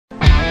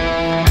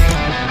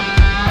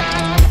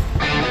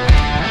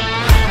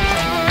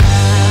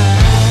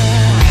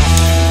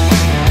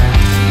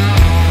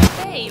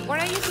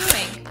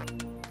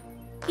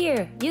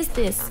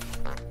this.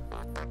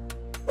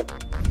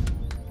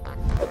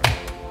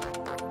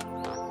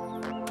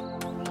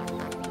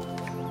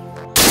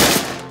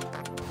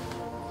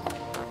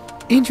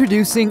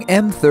 Introducing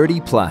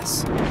M30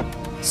 Plus,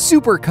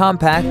 super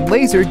compact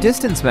laser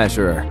distance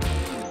measurer.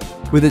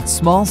 With its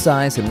small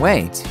size and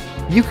weight,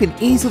 you can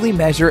easily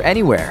measure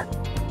anywhere.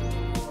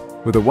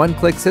 With a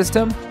one-click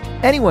system,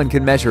 anyone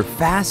can measure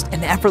fast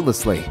and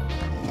effortlessly.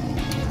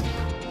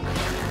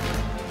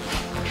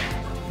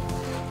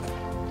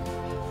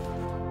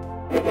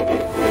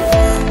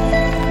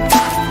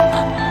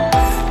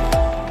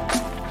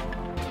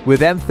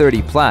 With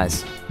M30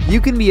 Plus, you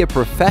can be a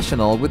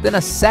professional within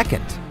a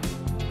second.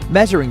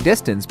 Measuring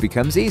distance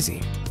becomes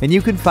easy, and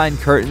you can find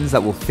curtains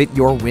that will fit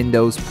your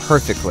windows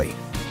perfectly.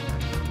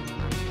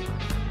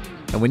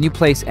 And when you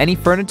place any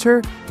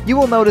furniture, you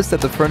will notice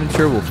that the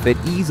furniture will fit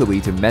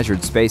easily to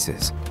measured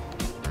spaces.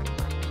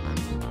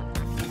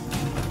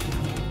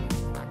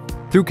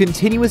 Through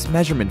continuous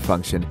measurement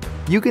function,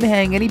 you can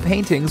hang any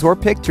paintings or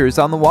pictures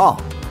on the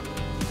wall.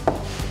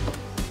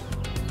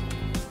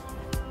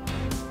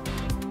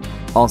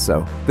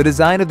 Also, the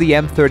design of the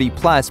M30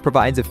 Plus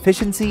provides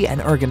efficiency and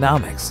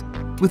ergonomics,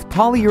 with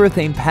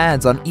polyurethane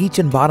pads on each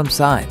and bottom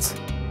sides.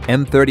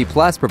 M30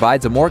 Plus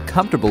provides a more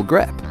comfortable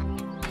grip.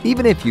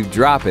 Even if you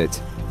drop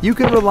it, you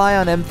can rely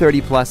on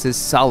M30 Plus's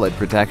solid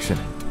protection.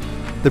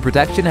 The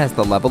protection has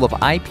the level of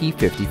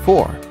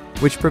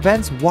IP54, which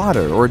prevents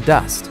water or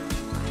dust,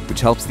 which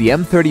helps the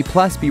M30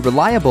 Plus be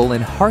reliable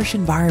in harsh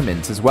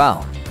environments as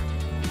well.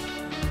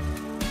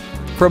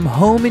 From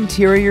home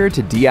interior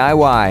to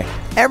DIY,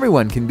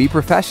 everyone can be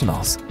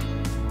professionals.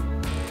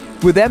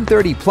 With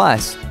M30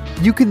 Plus,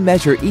 you can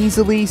measure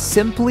easily,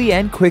 simply,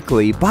 and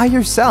quickly by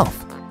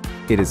yourself.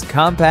 It is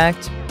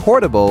compact,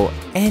 portable,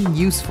 and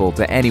useful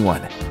to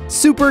anyone.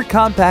 Super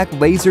Compact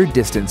Laser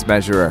Distance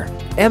Measurer,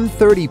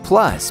 M30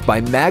 Plus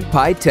by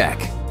Magpie Tech.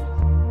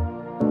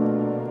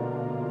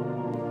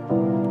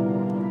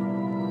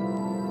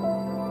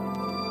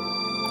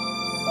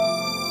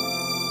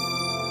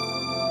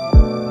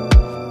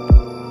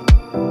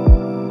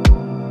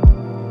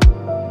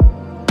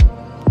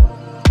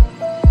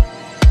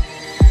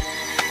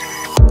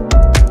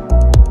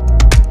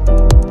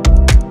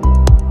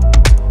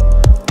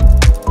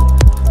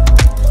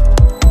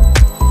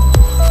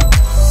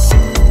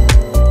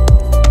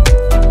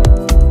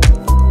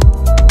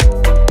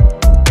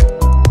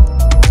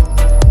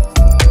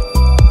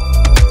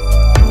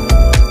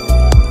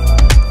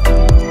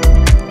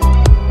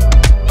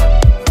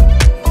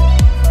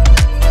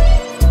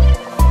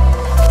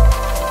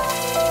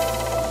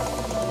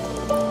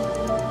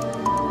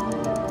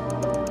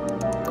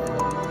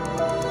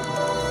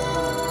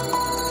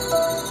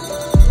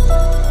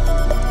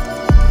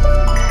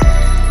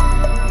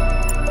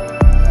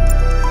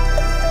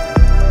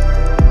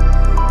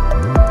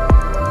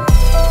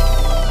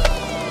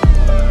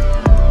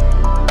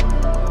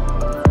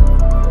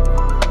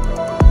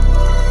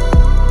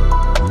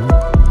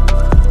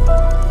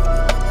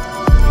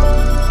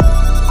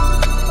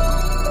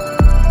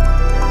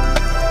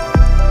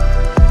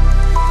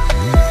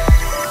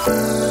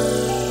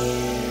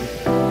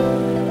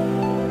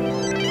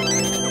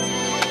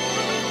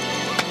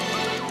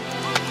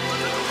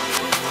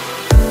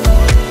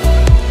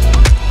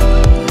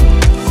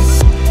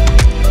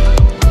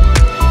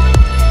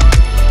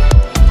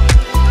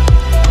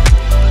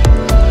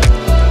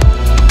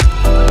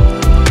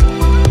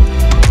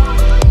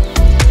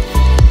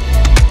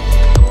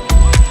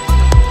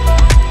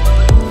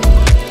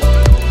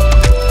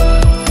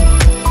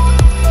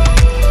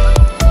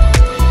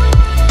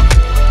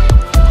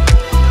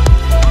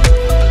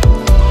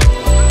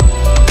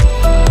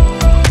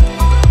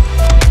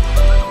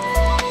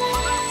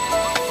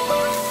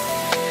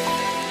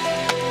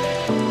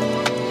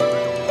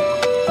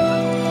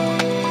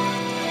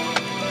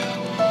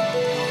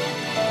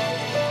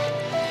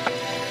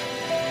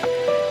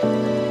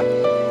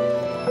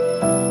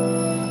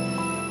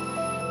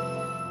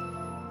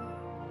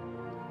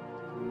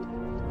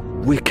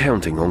 We're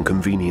counting on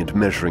convenient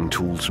measuring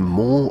tools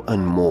more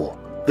and more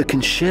that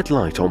can shed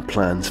light on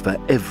plans for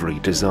every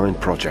design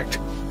project.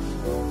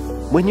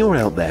 When you're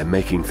out there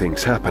making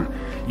things happen,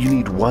 you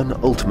need one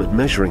ultimate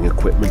measuring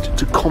equipment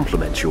to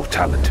complement your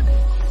talent.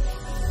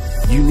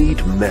 You need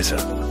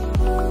MEAZOR.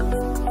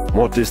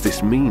 What does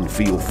this mean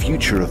for your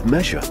future of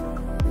measure?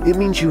 It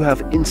means you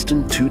have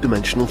instant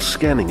two-dimensional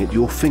scanning at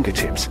your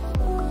fingertips,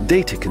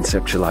 data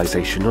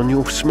conceptualization on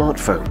your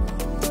smartphone.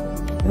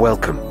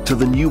 Welcome to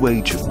the new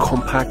age of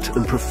compact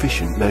and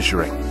proficient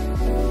measuring.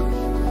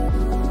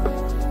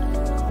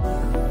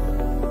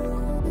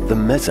 The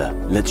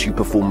MEAZOR lets you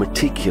perform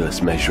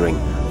meticulous measuring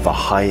for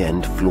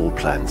high-end floor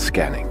plan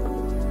scanning.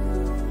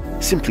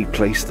 Simply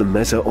place the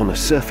MEAZOR on a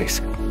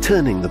surface,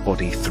 turning the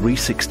body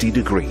 360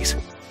 degrees.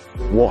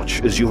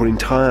 Watch as your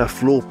entire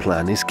floor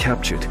plan is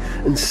captured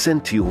and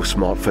sent to your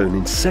smartphone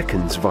in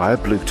seconds via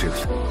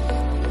Bluetooth.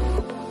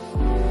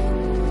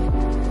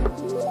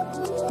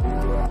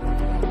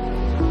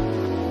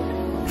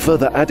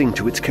 Further adding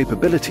to its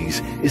capabilities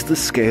is the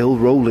scale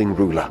rolling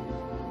ruler.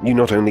 you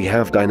not only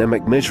have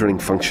dynamic measuring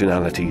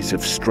functionalities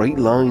of straight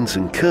lines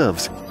and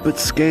curves, but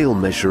scale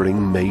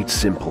measuring made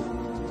simple.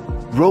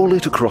 Roll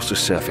it across a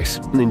surface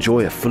and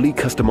enjoy a fully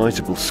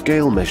customizable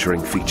scale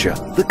measuring feature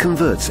that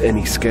converts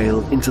any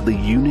scale into the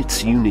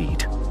units you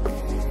need.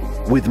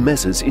 With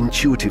MEAZOR's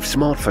intuitive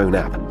smartphone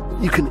app,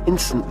 you can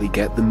instantly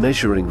get the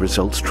measuring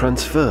results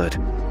transferred.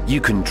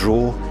 You can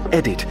draw,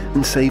 edit,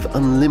 and save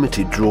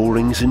unlimited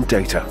drawings and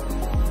data.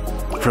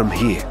 From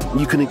here,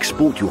 you can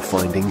export your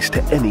findings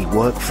to any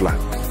workflow.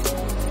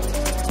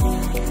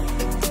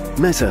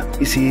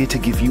 MEAZOR is here to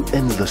give you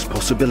endless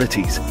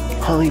possibilities,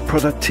 high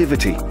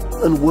productivity,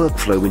 and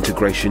workflow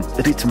integration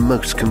at its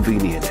most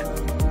convenient.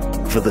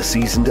 For the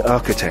seasoned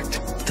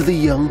architect, to the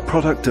young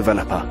product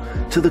developer,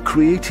 to the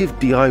creative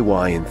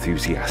DIY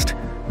enthusiast,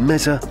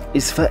 MEAZOR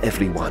is for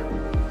everyone.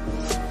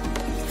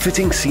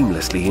 Fitting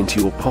seamlessly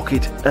into your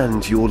pocket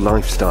and your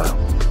lifestyle.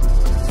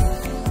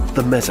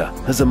 The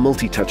MEAZOR has a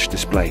multi-touch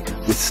display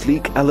with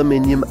sleek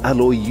aluminium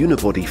alloy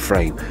unibody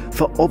frame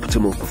for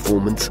optimal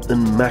performance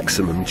and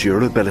maximum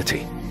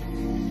durability.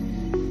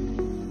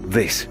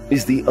 This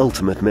is the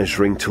ultimate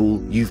measuring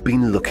tool you've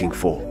been looking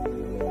for.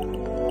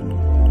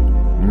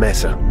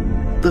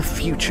 MEAZOR, the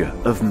future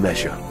of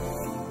measure.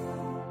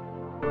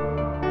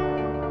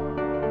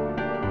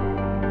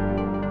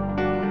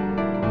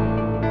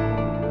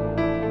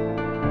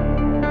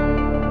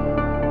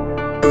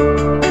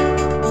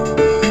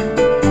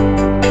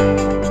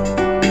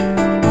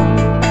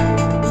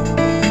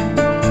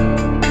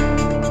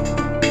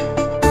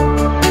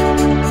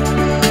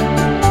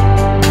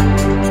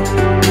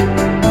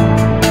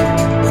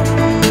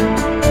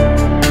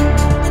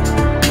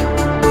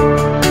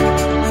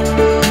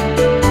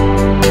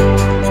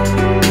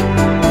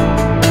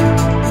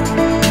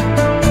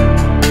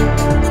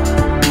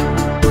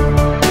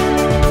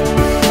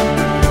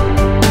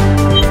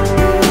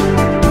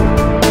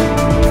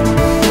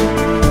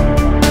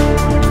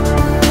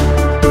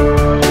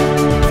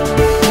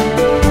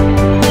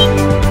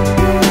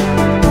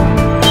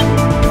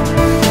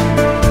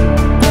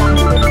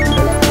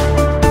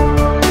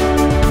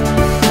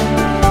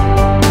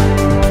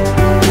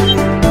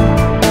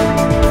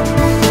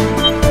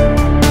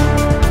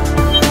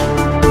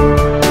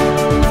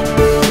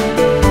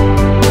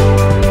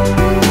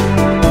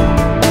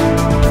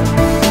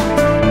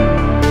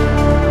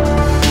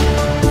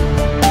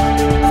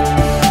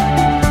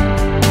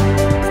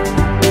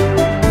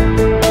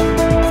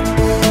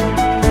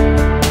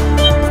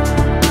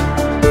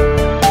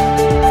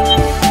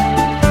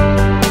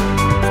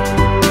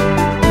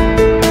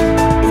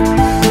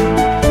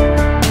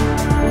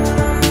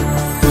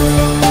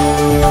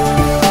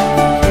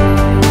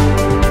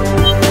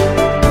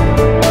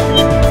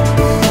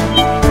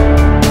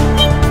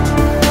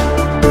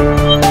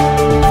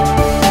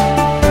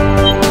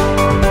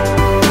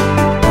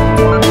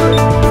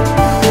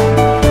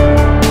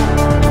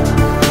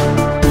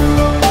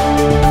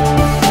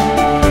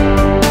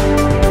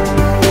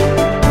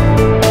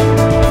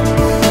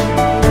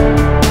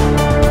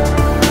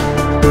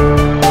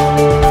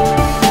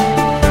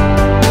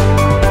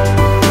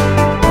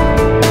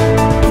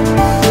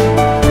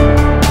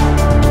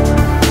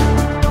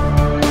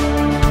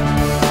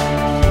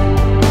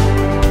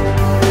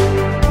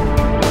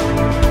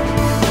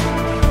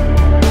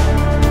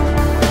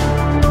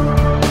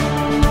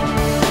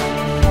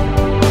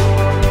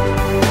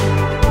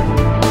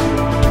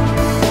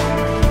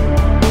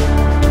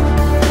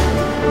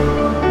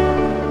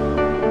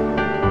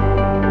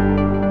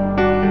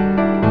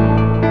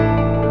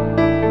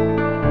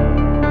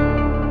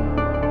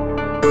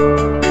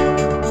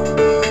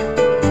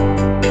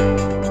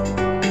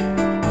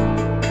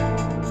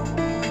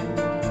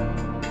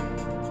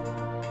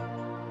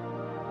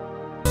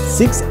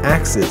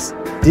 Six-axis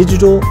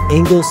digital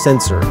angle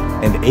sensor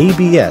and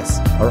ABS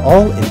are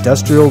all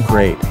industrial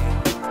grade.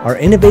 Our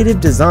innovative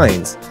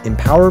designs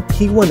empower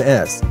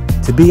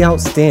P1S to be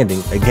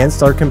outstanding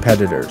against our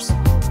competitors.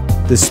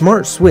 The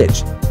smart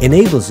switch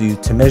enables you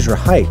to measure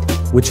height,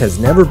 which has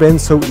never been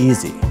so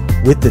easy.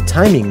 With the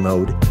timing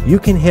mode, you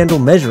can handle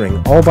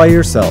measuring all by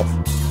yourself.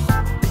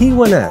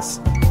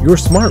 P1S, your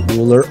smart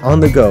ruler on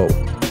the go.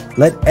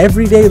 Let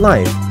everyday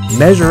life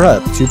measure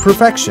up to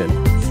perfection.